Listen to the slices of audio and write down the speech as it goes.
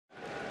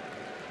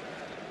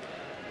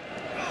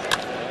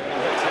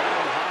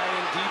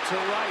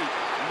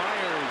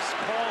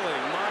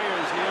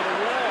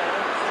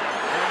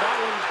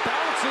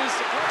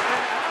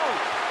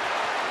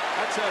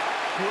It's a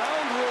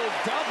ground rule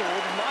double.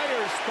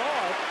 Myers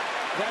thought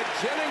that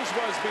Jennings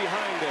was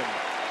behind him.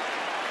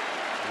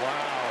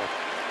 Wow.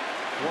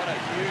 What a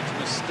huge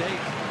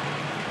mistake.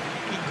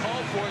 He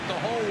called for it the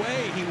whole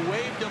way. He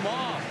waved him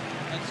off.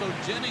 And so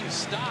Jennings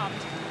stopped.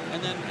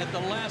 And then at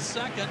the last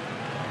second,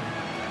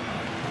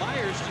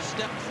 Myers just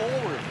stepped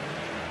forward.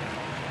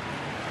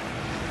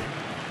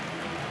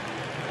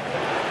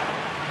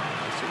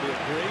 This will be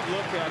a great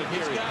look at it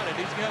here. He's got it.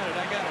 He's got it.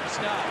 I got it.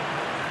 Stop.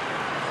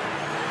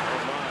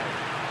 Oh, my.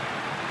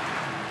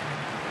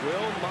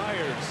 Will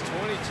Myers,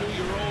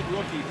 22-year-old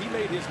rookie. He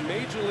made his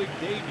major league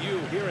debut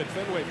here at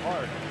Fenway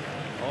Park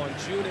on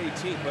June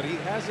 18th, but he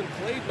hasn't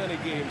played many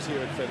games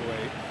here at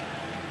Fenway.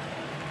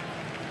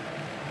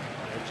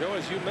 And Joe,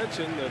 as you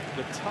mentioned,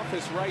 the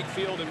toughest right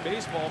field in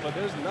baseball, but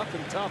there's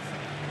nothing tough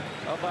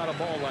about a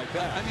ball like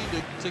that. I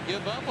mean, to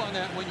give up on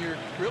that when you're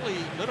really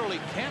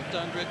literally camped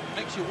under it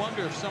makes you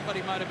wonder if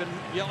somebody might have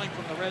been yelling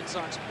from the Red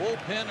Sox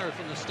bullpen or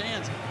from the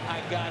stands,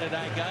 I got it,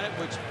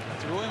 which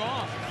threw him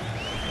off.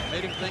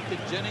 Made him think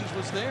that Jennings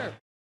was there.